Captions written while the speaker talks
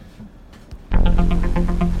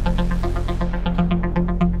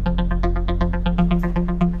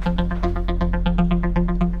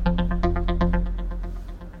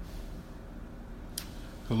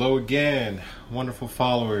again, wonderful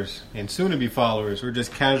followers and soon-to-be followers, or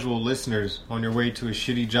just casual listeners on your way to a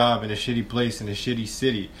shitty job in a shitty place in a shitty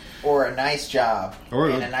city. Or a nice job or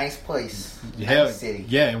in a nice place, nice city.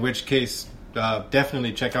 Yeah, in which case,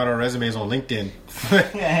 definitely check out our resumes on LinkedIn.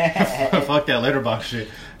 Fuck that letterbox shit.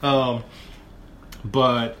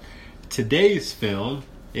 But today's film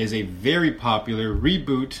is a very popular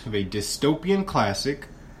reboot of a dystopian classic,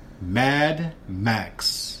 Mad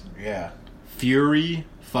Max. Yeah. Fury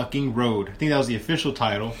fucking Road. I think that was the official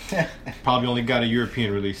title. Probably only got a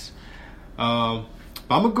European release. But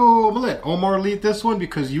I'm gonna let Omar lead this one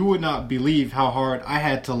because you would not believe how hard I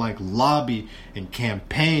had to lobby and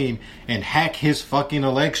campaign and hack his fucking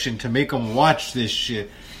election to make him watch this shit.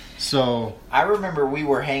 So I remember we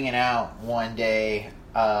were hanging out one day,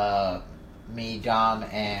 me, Dom,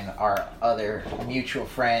 and our other mutual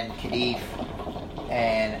friend, Kadif,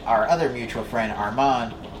 and our other mutual friend,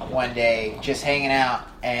 Armand, one day, just hanging out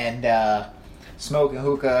and smoking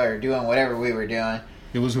hookah or doing whatever we were doing.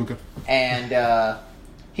 it was hookah. And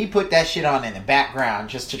he put that shit on in the background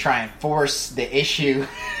just to try and force the issue.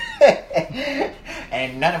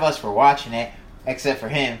 And none of us were watching it, except for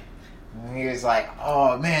him. And he was like,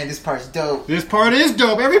 oh man, this part's dope. This part is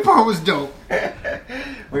dope. Every part was dope.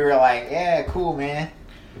 We were like, yeah, cool, man.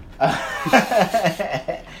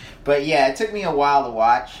 But yeah, it took me a while to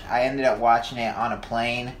watch. I ended up watching it on a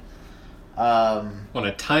plane. On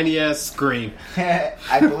a tiny ass screen.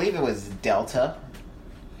 I believe it was Delta.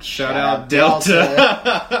 Shout out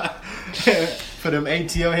Delta. For them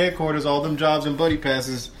ATO headquarters, all them jobs and buddy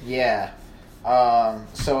passes. Yeah.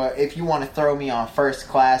 So if you want to throw me on first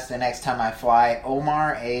class the next time I fly,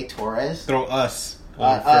 Omar A. Torres. Throw us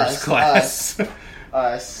on first class.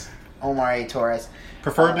 Us. Omar A. Torres.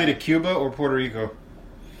 Preferably to Cuba or Puerto Rico.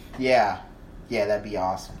 Yeah. Yeah, that'd be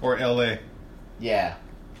awesome. Or LA. Yeah.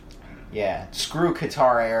 Yeah. Screw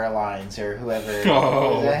Qatar Airlines or whoever.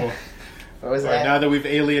 Oh. What was Right, that? now that we've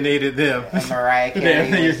alienated them. Mariah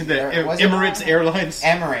Carey. Was Emirates Airlines.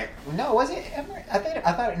 Emirate. No, was it Emirate?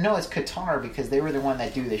 I thought no, it's Qatar because they were the one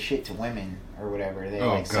that do the shit to women or whatever. They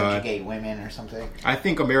subjugate women or something. I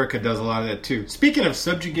think America does a lot of that too. Speaking of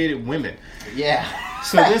subjugated women. Yeah.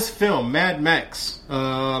 So this film, Mad Max,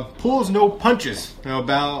 pulls no punches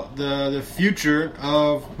about the future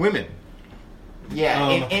of women.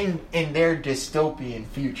 Yeah, in their dystopian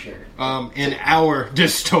future. In our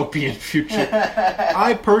dystopian future.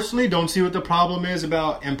 I personally don't see what the problem is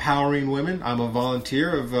about empowering women. I'm a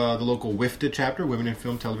volunteer of the local WIFTA chapter, Women in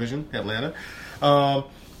Film Television, Atlanta.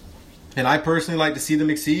 And I personally like to see them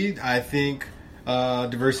exceed. I think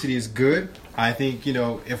diversity is good. I think,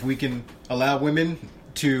 if we can allow women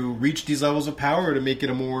to reach these levels of power to make it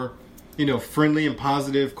a more, friendly and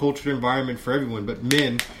positive cultured environment for everyone. But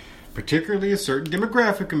men, particularly a certain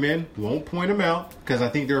demographic of men, won't point them out because I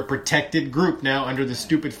think they're a protected group now under the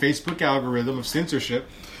stupid Facebook algorithm of censorship.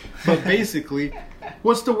 But basically,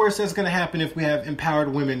 what's the worst that's going to happen if we have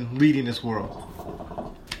empowered women leading this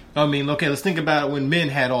world? I mean, okay, let's think about it when men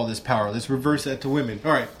had all this power. Let's reverse that to women.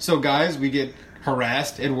 All right, so guys, we get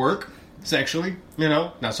harassed at work sexually,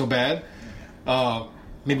 not so bad.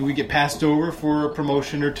 Maybe we get passed over for a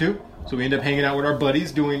promotion or two. So we end up hanging out with our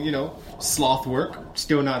buddies doing, sloth work.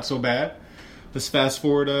 Still not so bad. Let's fast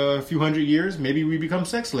forward a few hundred years. Maybe we become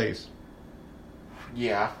sex slaves.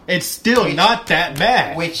 Yeah. It's still not that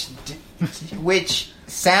bad. Which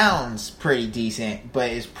sounds pretty decent, but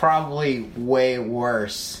is probably way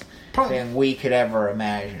worse than we could ever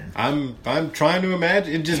imagine. I'm trying to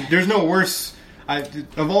imagine. There's no worse.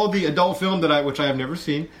 Of all the adult film which I have never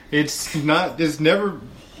seen, it's never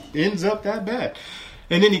ends up that bad.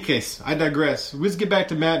 In any case, I digress. Let's get back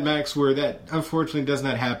to Mad Max, where that unfortunately does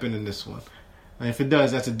not happen in this one. And if it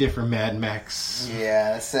does, that's a different Mad Max.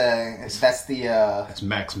 Yeah, that's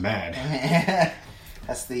Max Mad.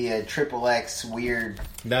 That's the Triple X weird.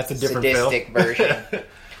 That's a different sadistic version.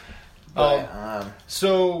 But,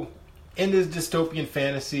 so, in this dystopian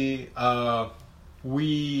fantasy,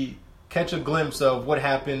 we catch a glimpse of what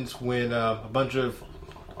happens when a bunch of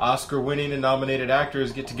Oscar-winning and nominated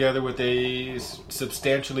actors get together with a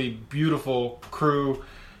substantially beautiful crew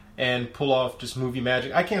and pull off just movie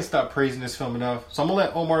magic. I can't stop praising this film enough. So I'm going to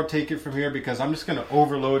let Omar take it from here because I'm just going to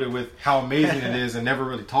overload it with how amazing it is and never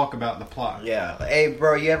really talk about the plot. Yeah. Hey,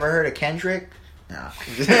 bro, you ever heard of Kendrick? No.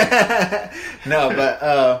 No,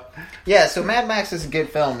 but yeah, so Mad Max is a good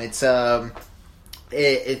film. It's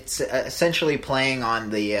essentially playing on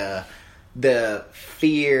the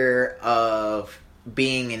fear of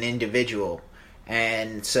being an individual.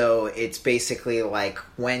 And so it's basically like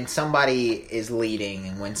when somebody is leading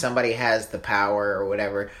and when somebody has the power or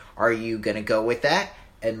whatever, are you going to go with that?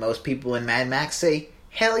 And most people in Mad Max say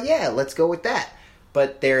hell yeah, let's go with that.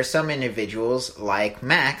 But there are some individuals like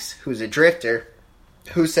Max, who's a drifter,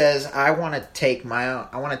 who says, I want to take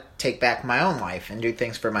back my own life and do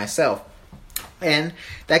things for myself. And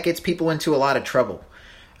that gets people into a lot of trouble.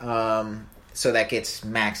 So that gets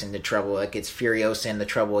Max into trouble. It gets Furiosa into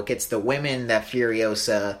trouble. It gets the women that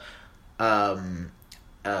Furiosa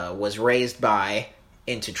was raised by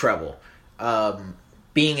into trouble.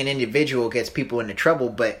 Being an individual gets people into trouble,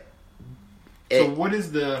 but... So what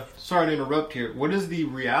is the... Sorry to interrupt here. What is the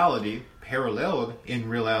reality, paralleled in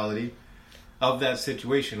reality, of that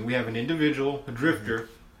situation? We have an individual, a drifter,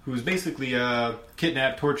 who's basically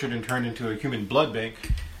kidnapped, tortured, and turned into a human blood bank.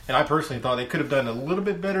 And I personally thought they could have done a little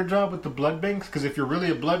bit better job with the blood banks, because if you're really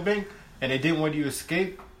a blood bank and they didn't want you to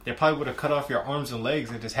escape, they probably would have cut off your arms and legs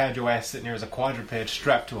and just had your ass sitting there as a quadruped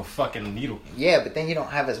strapped to a fucking needle. Yeah, but then you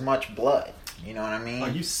don't have as much blood. You know what I mean? Oh,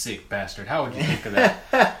 you sick bastard. How would you think of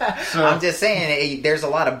that? So, I'm just saying, there's a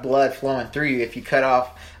lot of blood flowing through you if you cut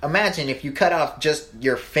off... Imagine if you cut off just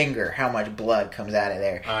your finger, how much blood comes out of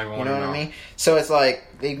there. I want you know to what I mean? So it's like,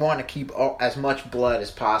 they want to keep as much blood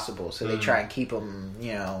as possible. So they try and keep them,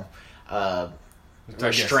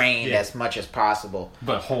 restrained as much as possible.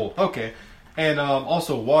 But whole. Okay. And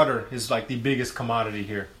also water is like the biggest commodity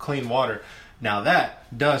here. Clean water. Now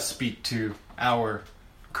that does speak to our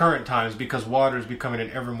current times, because water is becoming an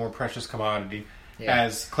ever more precious commodity,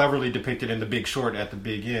 as cleverly depicted in The Big Short at the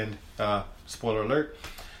big end. Spoiler alert.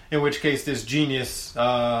 In which case, this genius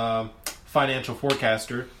financial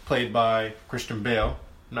forecaster, played by Christian Bale.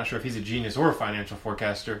 I'm not sure if he's a genius or a financial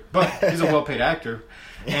forecaster, but he's a well-paid actor.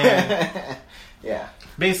 And yeah.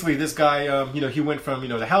 Basically, this guy, he went from,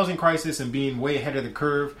 the housing crisis and being way ahead of the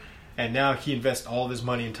curve, and now he invests all of his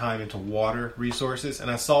money and time into water resources. And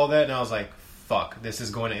I saw that, and I was like, fuck, this is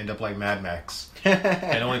going to end up like Mad Max. And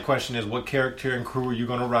the only question is, what character and crew are you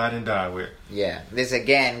going to ride and die with? Yeah. This,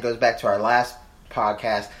 again, goes back to our last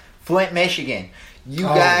podcast. Flint, Michigan. You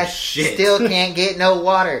guys still can't get no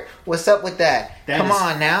water. What's up with that? Come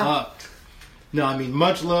on now. Fucked. No, I mean,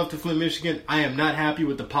 much love to Flint, Michigan. I am not happy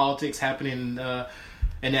with the politics happening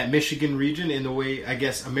in that Michigan region, in the way, I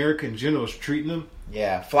guess, America in general is treating them.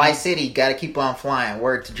 Yeah, Fly City, gotta keep on flying.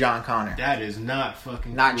 Word to John Connor. That is not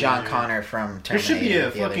fucking Not cool, John man. Connor from Terminator. There should be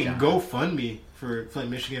a fucking GoFundMe for Flint,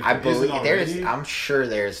 Michigan. I believe there's.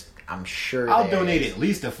 I'm sure I'll donate at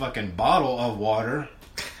least a fucking bottle of water.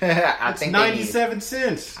 I It's think 97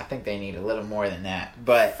 cents. I think they need a little more than that,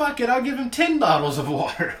 but Fuck it, I'll give him 10 bottles of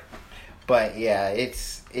water. But yeah,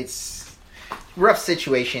 it's rough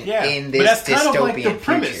situation in this but that's kind dystopian of like the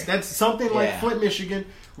premise. future. That's something like Yeah. Flint, Michigan,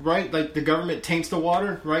 right? Like the government taints the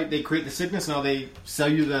water, right? They create the sickness. Now they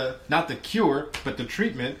sell you not the cure, but the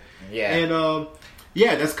treatment. Yeah. And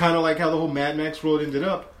that's kind of like how the whole Mad Max world ended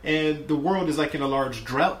up. And the world is like in a large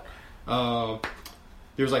drought.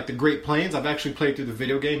 There's like the Great Plains. I've actually played through the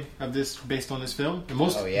video game of this based on this film. And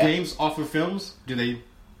most games off of films, do they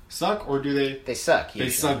suck or do they? They suck. They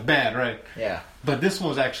suck bad, right? Yeah. But this one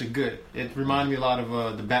was actually good. It reminded me a lot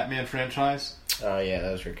of the Batman franchise. Oh yeah,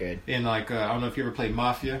 those were good. And like I don't know if you ever played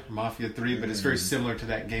Mafia 3, but it's very similar to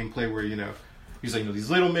that gameplay where there's like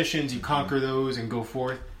these little missions, you conquer those and go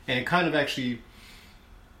forth, and it kind of actually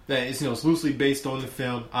that is it's loosely based on the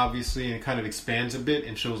film, obviously, and it kind of expands a bit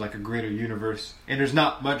and shows like a greater universe. And there's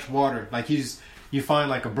not much water. Like you find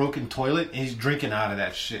like a broken toilet and he's drinking out of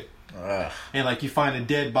that shit. Ugh. And like you find a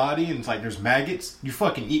dead body and it's like there's maggots. You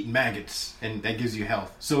fucking eat maggots and that gives you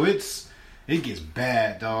health. So it gets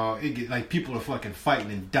bad, dog. It get like people are fucking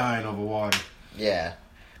fighting and dying over water. Yeah,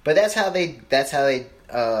 but that's how they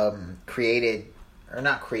created, or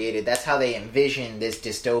not created. That's how they envisioned this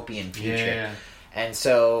dystopian future. Yeah. And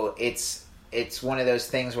so it's one of those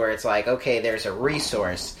things where it's like, okay, there's a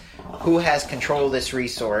resource. Who has control of this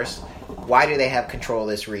resource? Why do they have control of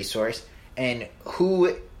this resource? And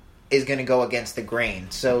who is going to go against the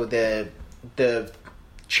grain? So the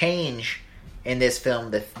change in this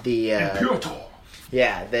film, the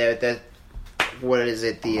what is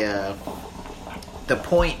it? The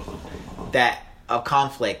point of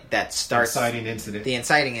conflict that starts Inciting incident. The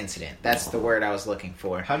inciting incident. That's the word I was looking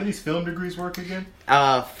for. How do these film degrees work again?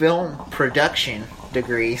 Film production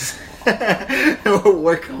degrees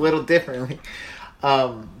work a little differently.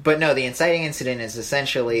 But no, the inciting incident is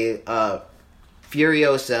essentially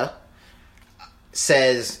Furiosa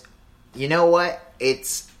says, you know what?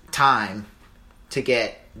 It's time to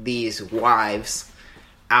get these wives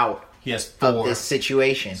out He has 4. of this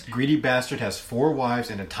situation. This greedy bastard has 4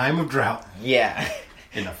 wives in a time of drought. Yeah.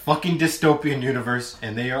 In a fucking dystopian universe,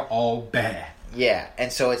 and they are all bad. Yeah,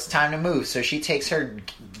 and so it's time to move. So she takes her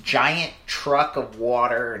giant truck of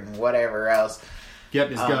water and whatever else.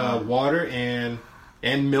 Yep, it's got water and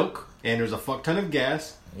and milk, and there's a fuck ton of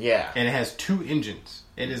gas. Yeah. And it has 2 engines.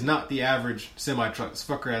 It is not the average semi-truck. This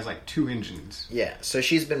fucker has like 2 engines. Yeah. So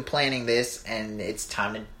she's been planning this, and it's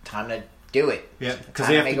time to do it. Yeah, because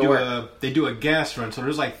they have to do a gas run. So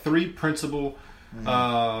there's like 3 principal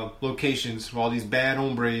locations where all these bad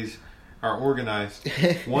hombres are organized.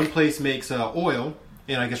 One place makes oil,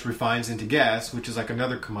 and I guess refines into gas, which is like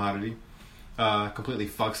another commodity. Completely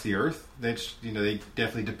fucks the earth. That's, they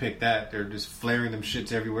definitely depict that. They're just flaring them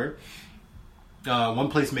shits everywhere. One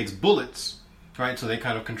place makes bullets, right? So they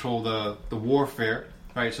kind of control the warfare,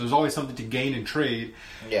 right? So there's always something to gain and trade.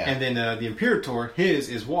 Yeah. And then the Imperator, his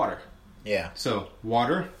is water. Yeah. So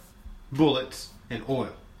water, bullets, and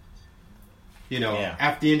oil. Yeah.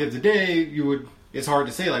 At the end of the day, it's hard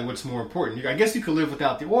to say like what's more important. I guess you could live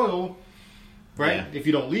without the oil, right? Yeah. If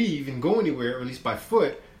you don't leave and go anywhere, or at least by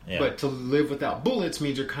foot. Yeah. But to live without bullets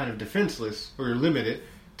means you're kind of defenseless, or you're limited.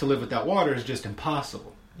 To live without water is just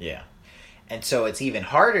impossible. Yeah. And so it's even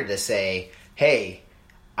harder to say, hey,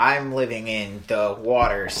 I'm living in the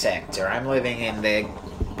water sector, I'm living in the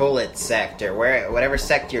bullet sector, whatever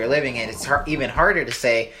sector you're living in. It's even harder to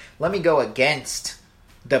say, let me go against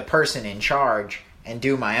the person in charge and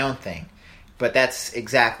do my own thing. But that's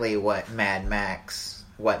exactly what Max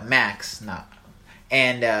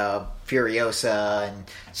and Furiosa and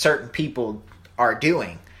certain people are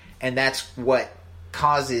doing. And that's what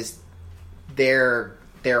causes their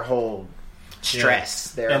whole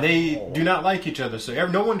stress. Yeah. And they do not like each other. So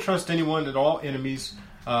no one trusts anyone at all. Enemies.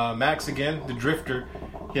 Max, again, the drifter.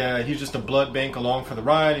 Yeah, he's just a blood bank along for the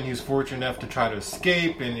ride, and he was fortunate enough to try to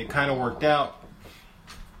escape, and it kind of worked out.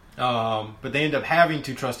 But they end up having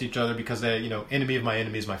to trust each other because they, enemy of my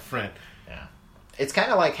enemy is my friend. Yeah. It's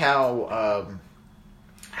kind of like how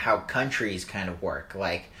countries kind of work.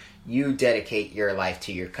 Like, you dedicate your life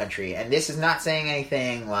to your country. And this is not saying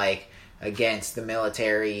anything like against the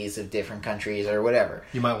militaries of different countries or whatever.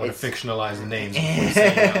 You might want to fictionalize the names before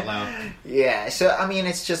saying it out loud. Yeah, so I mean,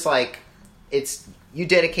 it's just like, you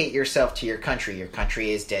dedicate yourself to your country. Your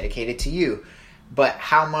country is dedicated to you. But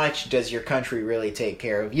how much does your country really take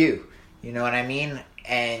care of you? You know what I mean?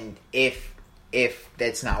 And if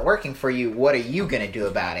that's not working for you, what are you going to do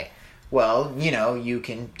about it? Well, you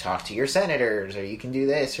can talk to your senators, or you can do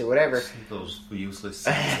this or whatever. Those useless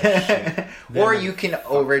shit. Or you can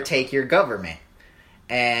overtake your government.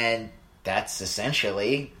 And that's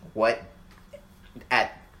essentially what,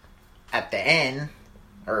 at the end,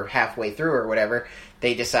 or halfway through or whatever,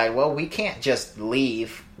 they decide, well, we can't just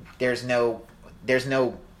leave. There's no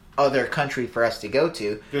other country for us to go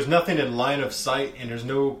to. There's nothing in line of sight, and there's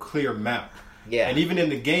no clear map. Yeah. And even in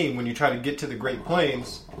the game, when you try to get to the Great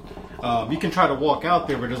Plains, you can try to walk out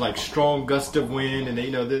there, but there's like strong gusts of wind, and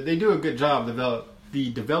they do a good job,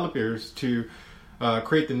 the developers, to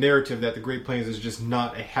create the narrative that the Great Plains is just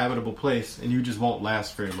not a habitable place, and you just won't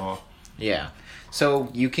last very long. Yeah. So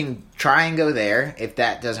you can try and go there. If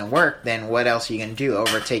that doesn't work, then what else are you going to do?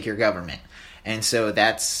 Overtake your government. And so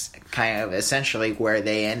that's kind of essentially where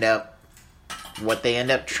they end up, what they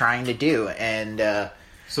end up trying to do. And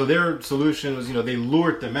so their solution was, they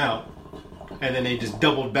lured them out, and then they just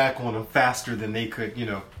doubled back on them faster than they could,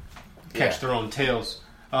 catch their own tails.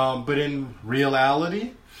 But in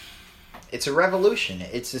reality, it's a revolution.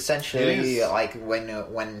 It's essentially like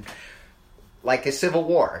when like a civil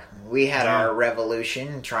war. We had our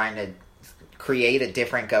revolution trying to create a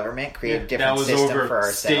different government, create a different system for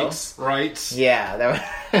ourselves. States' rights. Yeah.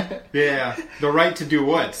 Yeah. The right to do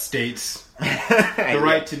what? States. The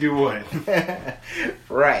right to do what?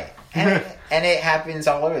 Right. And it happens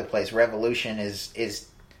all over the place. Revolution is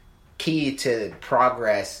key to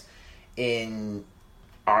progress in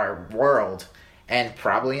our world, and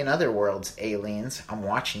probably in other worlds. Aliens, I'm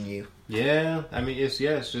watching you. Yeah, I mean, it's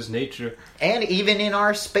just nature. And even in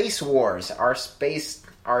our space wars, our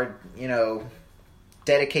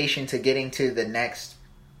dedication to getting to the next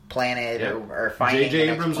planet or finding J.J.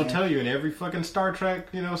 Abrams will tell you in every fucking Star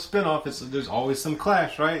Trek, spinoff, there's always some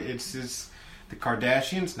clash, right? It's the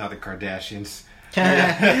Kardashians, not the Kardashians.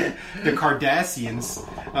 The Cardassians.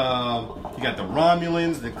 You got the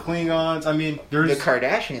Romulans, the Klingons. I mean, the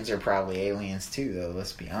Kardashians are probably aliens too, though.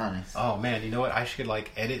 Let's be honest. Oh man, you know what? I should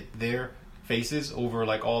edit their faces over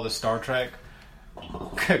all the Star Trek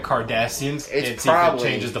Cardassians. It's see probably, if it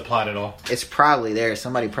changes the plot at all. It's probably there.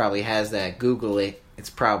 Somebody probably has that. Google it. It's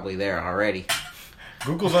probably there already.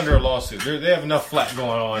 Google's under a lawsuit. They have enough flack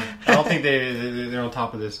going on. I don't think they're on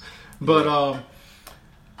top of this. But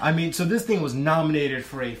I mean, so this thing was nominated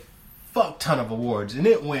for a fuck ton of awards, and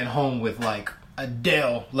it went home with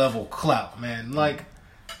Adele level clout, man.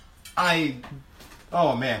 I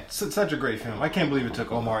Oh man, such a great film. I can't believe it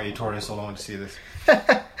took Omar A. Torres so long to see this.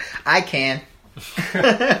 I can.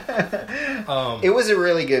 It was a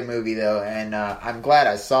really good movie though, and I'm glad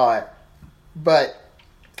I saw it. But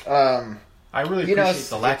I really appreciate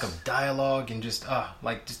the lack of dialogue and just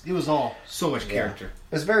it was all so much character.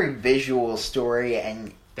 It was a very visual story,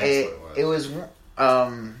 and it was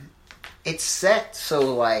it's set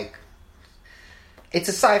so like it's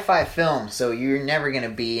a sci-fi film, so you're never going to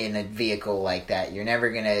be in a vehicle like that. You're never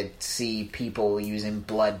going to see people using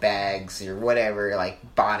blood bags or whatever,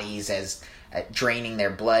 like bodies as draining their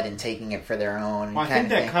blood and taking it for their own. Well, I think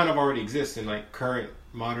that kind of already exists in like current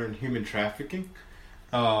modern human trafficking.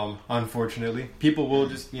 Unfortunately, people will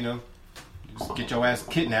just get your ass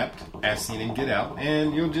kidnapped, as seen in Get Out,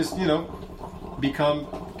 and you'll just become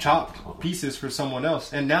chopped pieces for someone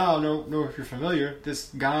else. And now, I don't know if you're familiar, this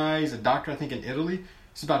guy's a doctor, I think in Italy.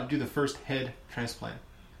 He's about to do the first head transplant.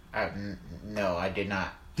 No, I did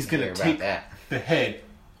not. He's going to take the head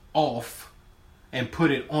off and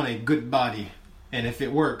put it on a good body. And if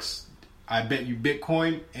it works, I bet you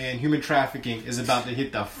Bitcoin and human trafficking is about to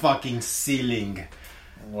hit the fucking ceiling.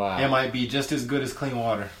 Wow. It might be just as good as clean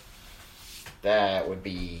water. That would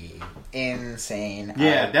be insane.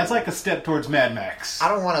 Yeah, that's like a step towards Mad Max. I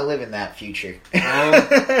don't want to live in that future.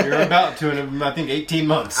 You're about to in, I think, 18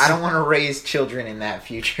 months. I don't want to raise children in that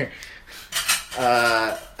future.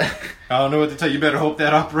 I don't know what to tell you. You better hope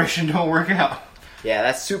that operation don't work out. Yeah,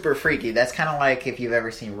 that's super freaky. That's kind of like if you've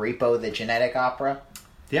ever seen Repo, the genetic opera.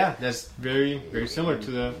 Yeah, that's very, very similar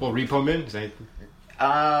to the... Well, Repo Men?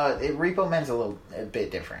 Repo Men's a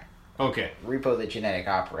bit different. Okay. Repo, the genetic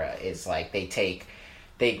opera is like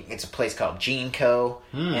it's a place called Gene Co.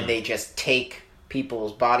 And they just take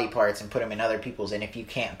people's body parts and put them in other people's. And if you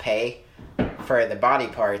can't pay for the body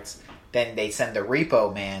parts, then they send the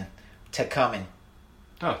Repo Man to come and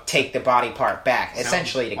take the body part back,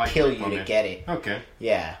 essentially to kill you to get it. Okay.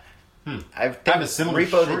 Yeah. I have a similar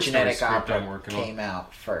Repo, the genetic opera came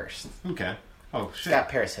out first. Okay. Oh shit. It's got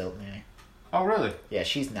Paris Hilton in it. Oh really? Yeah,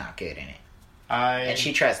 she's not good in it. And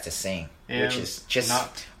she tries to sing, which is just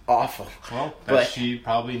not awful. Well, she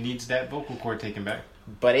probably needs that vocal cord taken back.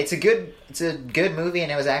 But it's a good movie,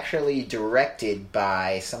 and it was actually directed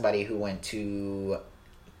by somebody who went to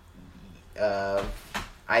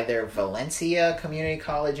either Valencia Community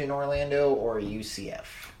College in Orlando or UCF.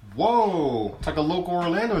 Whoa! It's like a local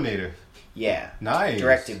Orlando native. Yeah. Nice.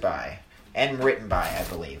 Directed by and written by, I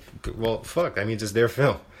believe. Well, fuck. That means it's their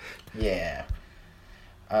film. Yeah.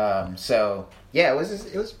 So yeah, it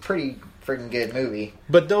was a pretty freaking good movie.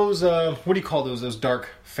 But those, what do you call those? Those dark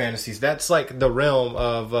fantasies. That's like the realm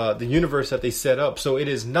of the universe that they set up. So it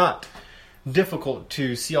is not difficult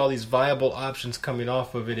to see all these viable options coming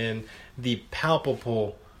off of it and the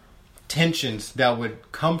palpable tensions that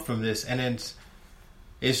would come from this. And it's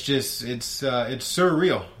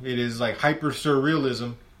surreal. It is like hyper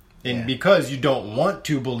surrealism. And because you don't want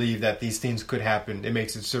to believe that these things could happen, it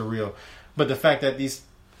makes it surreal. But the fact that these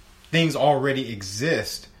things already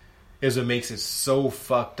exist is what makes it so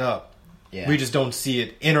fucked up. Yeah. We just don't see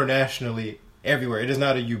it internationally everywhere. It is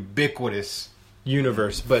not a ubiquitous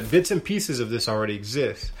universe, but bits and pieces of this already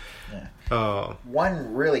exist. Yeah.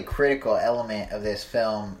 One really critical element of this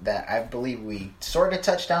film that I believe we sort of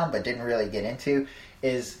touched on but didn't really get into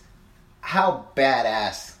is how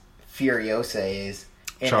badass Furiosa is.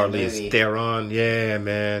 Charlize Theron, yeah,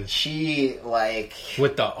 man. She,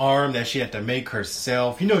 with the arm that she had to make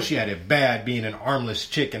herself. She had it bad being an armless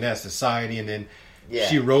chick in that society, and then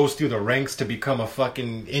she rose through the ranks to become a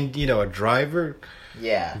fucking, a driver.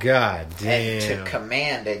 Yeah. God damn. And to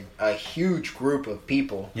command a huge group of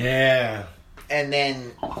people. Yeah. And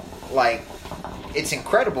then, it's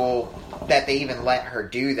incredible that they even let her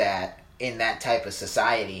do that in that type of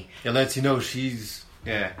society. It lets you know she's...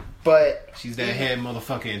 Yeah. But she's that head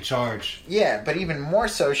motherfucker in charge. Yeah, but even more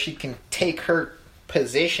so, she can take her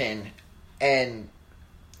position and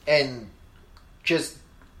just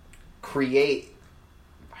create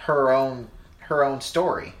her own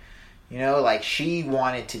story. She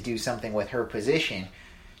wanted to do something with her position.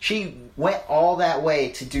 She went all that way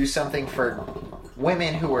to do something for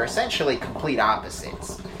women who were essentially complete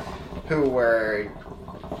opposites, who were,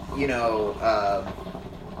 in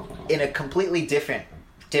a completely different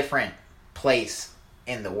place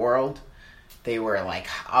in the world. They were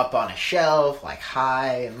up on a shelf,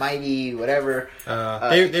 high and mighty, whatever.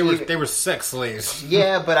 They were sex slaves.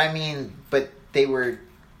 Yeah, but they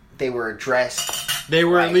were dressed They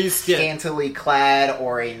were at least scantily clad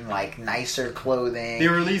or in like nicer clothing. They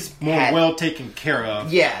were at least more well taken care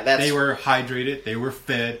of. Yeah, they were hydrated. They were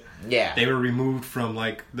fed. Yeah, they were removed from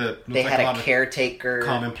like They had a caretaker.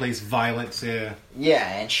 Commonplace violence. Yeah. Yeah,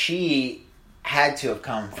 and she had to have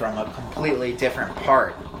come from a completely different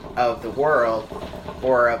part of the world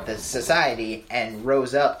or of the society and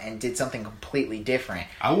rose up and did something completely different.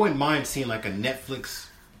 I wouldn't mind seeing like a Netflix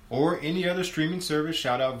or any other streaming service,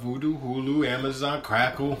 shout out Vudu, Hulu, Amazon,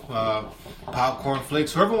 Crackle, Popcorn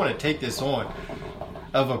Flicks, whoever want to take this on,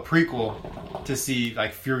 of a prequel to see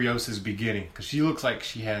like Furiosa's beginning, because she looks like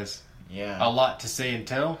she has a lot to say and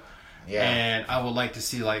tell. Yeah, and I would like to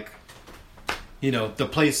see like, the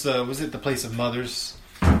place. Was it the Place of Mothers?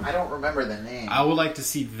 I don't remember the name. I would like to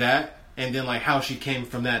see that, and then like how she came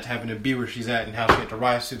from that to having to be where she's at, and how she had to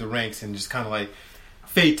rise through the ranks, and just kind of like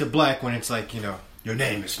fade to black when it's like your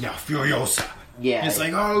name is now Furiosa. Yeah. And it's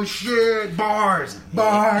like, oh shit, bars.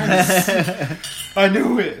 I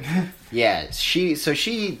knew it. Yeah, she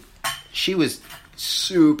was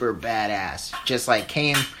super badass. Just like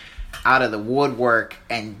came out of the woodwork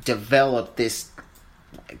and developed this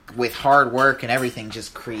with hard work and everything,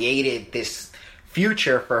 just created this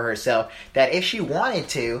future for herself that if she wanted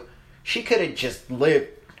to, she could have just lived.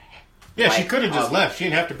 Yeah, she could have just left. She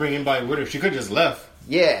didn't have to bring anybody with her. She could have just left.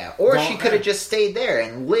 Yeah, or she could have just stayed there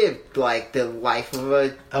and lived like the life of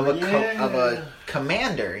a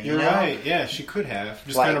commander. You're right. Yeah, she could have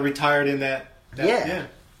just kind of retired in that. Yeah,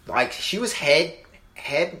 like she was head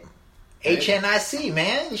HNIC,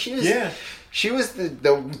 man. She was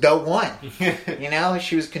the one.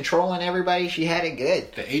 She was controlling everybody. She had it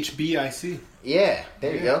good. The HBIC. Yeah,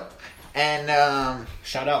 there you go. And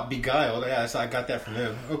shout out Beguiled. Yeah, I got that from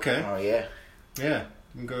him. Okay. Oh yeah. Yeah.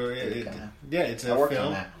 Go. It's a worked film.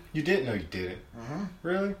 On that. You did? No, you didn't. Mm-hmm.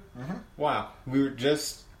 Really? Mm-hmm. Wow. We were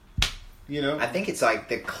just, I think it's like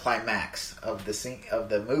the climax of the scene of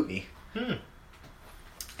the movie.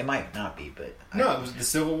 It might not be, but no, it was the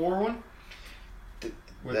Civil War one.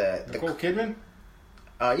 With Nicole Kidman.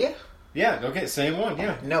 Yeah. Yeah. Okay. Same one.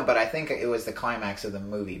 Yeah. No, but I think it was the climax of the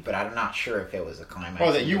movie, but I'm not sure if it was a climax.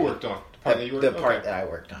 Oh, that you worked on. The part that I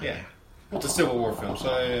worked on. Yeah. It's a Civil War film,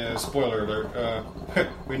 so spoiler alert.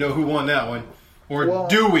 We know who won that one. Or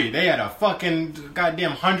do we? They had a fucking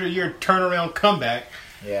goddamn 100-year turnaround comeback.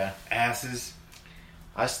 Yeah. Asses.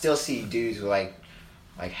 I still see dudes like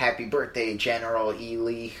Happy Birthday, General E.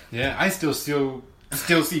 Lee. Yeah, I still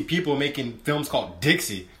see people making films called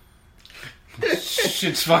Dixie.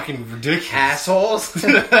 Shit's fucking ridiculous. Assholes.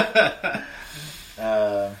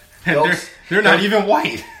 They're not even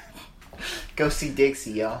white. Go see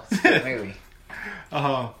Dixie, y'all. It's a good movie.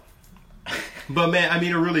 But man, I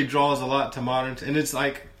mean, it really draws a lot to modern, and it's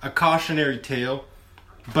like a cautionary tale.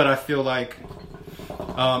 But I feel like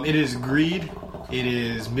it is greed, it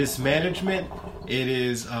is mismanagement, it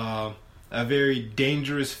is a very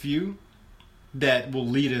dangerous few that will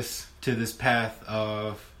lead us to this path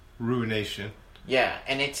of ruination. Yeah,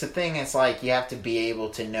 and it's the thing. It's like you have to be able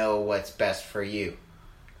to know what's best for you.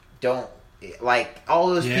 Don't. Like, all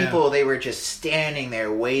those people, they were just standing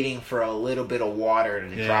there waiting for a little bit of water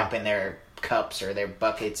to drop in their cups or their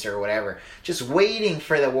buckets or whatever. Just waiting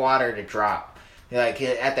for the water to drop. Like,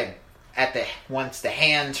 at the once the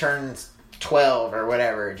hand turns 12 or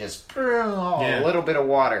whatever, just a little bit of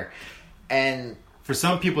water. And for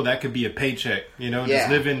some people, that could be a paycheck, just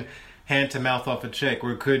living hand to mouth off a check.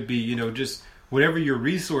 Or it could be, just whatever your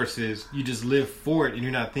resource is, you just live for it and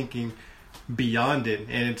you're not thinking beyond it.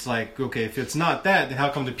 And it's like, okay, if it's not that, then how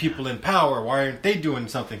come the people in power, why aren't they doing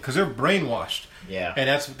something? Because they're brainwashed. Yeah. And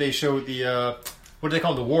that's what they showed what do they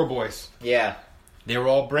call them? The war boys. Yeah. They were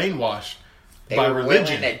all brainwashed by religion. They were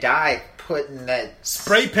willing to die putting that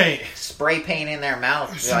spray paint in their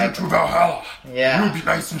mouth. Send it to Valhalla. Yeah. You'll be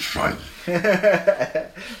nice and shiny. Yeah,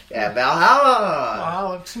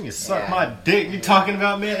 Valhalla. You suck my dick. You talking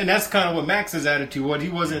about, man? And that's kind of what Max's attitude was. He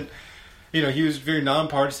wasn't, he was very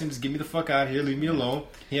nonpartisan. Just get me the fuck out of here. Leave me alone.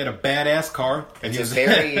 He had a badass car. And it's a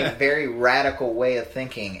very, very radical way of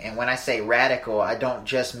thinking. And when I say radical, I don't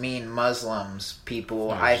just mean Muslims,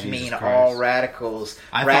 people. I mean Christ. All radicals.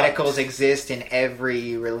 Radicals exist in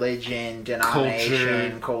every religion,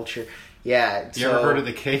 denomination, culture. Yeah. You ever heard of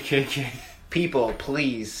the KKK? People,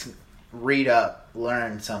 please read up,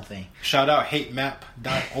 learn something. Shout out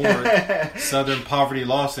hatemap.org, Southern Poverty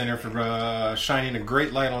Law Center, for shining a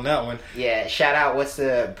great light on that one. Yeah, shout out, what's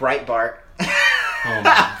the Breitbart? Oh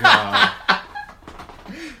my god.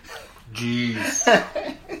 Jeez.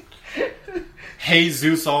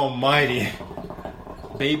 Jesus Almighty.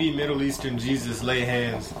 Baby Middle Eastern Jesus, lay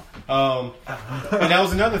hands. And that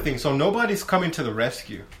was another thing. So nobody's coming to the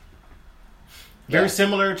rescue. Very Yeah.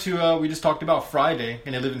 similar to we just talked about Friday,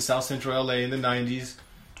 and they live in South Central LA in the 90s.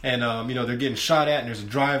 And, they're getting shot at, and there's a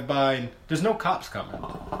drive-by, and there's no cops coming.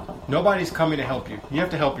 Nobody's coming to help you. You have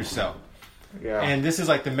to help yourself. Yeah. And this is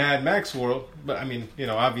like the Mad Max world, but, I mean,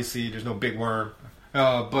 obviously there's no big worm,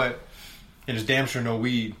 and there's damn sure no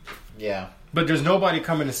weed. Yeah. But there's nobody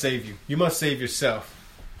coming to save you. You must save yourself.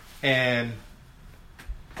 And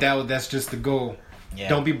that's just the goal. Yeah.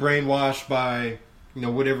 Don't be brainwashed by,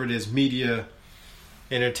 whatever it is, media,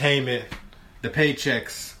 entertainment, the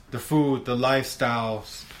paychecks, the food, the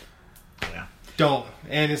lifestyles. Yeah. Don't.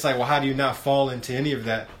 And it's like, well, how do you not fall into any of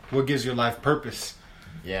that? What gives your life purpose?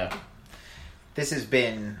 Yeah. This has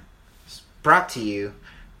been brought to you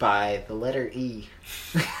by the letter E.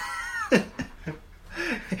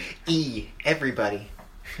 E. Everybody.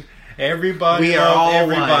 Everybody We are love all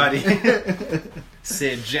everybody.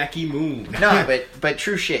 Said Jackie Moon. No, but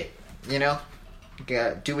true shit. You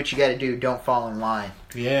gotta do what you gotta do. Don't fall in line.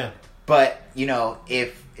 Yeah. But,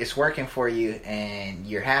 if it's working for you and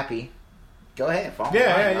you're happy, go ahead. Fall in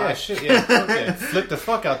line. Yeah. Shit. Yeah. Okay. Flip the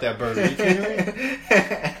fuck out that burger. You kidding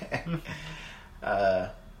me?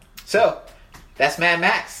 So, that's Mad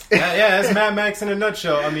Max. Yeah, that's Mad Max in a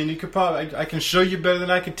nutshell. I mean, you could probably... I can show you better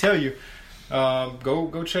than I can tell you.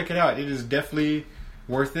 Go check it out. It is definitely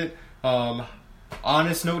worth it.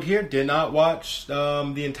 Honest note here, did not watch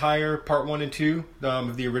the entire part 1 and 2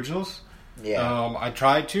 of the originals. Yeah. I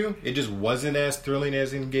tried to. It just wasn't as thrilling,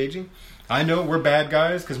 as engaging. I know we're bad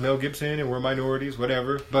guys because Mel Gibson and we're minorities,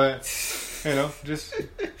 whatever. But just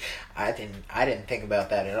I didn't think about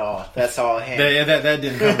that at all. That's all him. that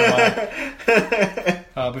didn't come to mind.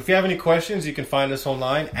 But if you have any questions, you can find us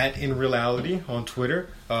online at InReality on Twitter.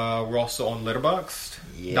 We're also on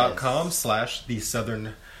Letterboxd.com/The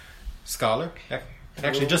Southern Scholar.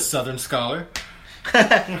 Actually, just Southern Scholar.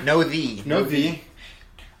 No the. No the.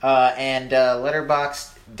 And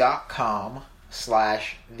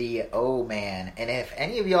letterboxd.com/The O Man. And if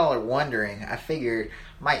any of y'all are wondering, I figured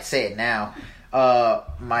might say it now.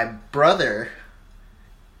 My brother,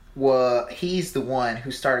 he's the one who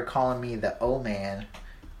started calling me the O Man,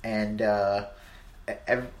 and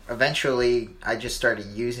eventually I just started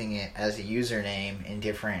using it as a username in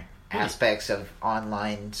different aspects of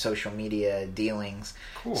online social media dealings.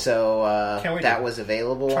 Cool. So that was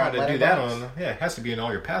available. Try on to Letterboxd. do that on. Yeah, it has to be in all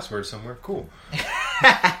your passwords somewhere. Cool.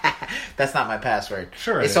 That's not my password.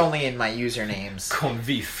 Sure, it's only in my usernames.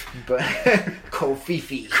 Convif. But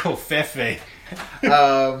Kofifi. Kofefe.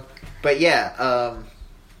 But yeah,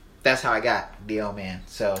 that's how I got the O Man.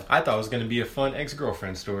 So I thought it was going to be a fun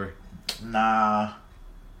ex-girlfriend story. nah.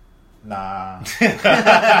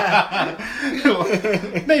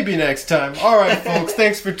 Maybe next time. All right, folks.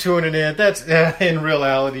 Thanks for tuning in. That's In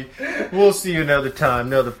Reality. We'll see you another time,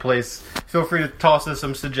 another place. Feel free to toss us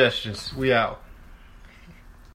some suggestions. We out.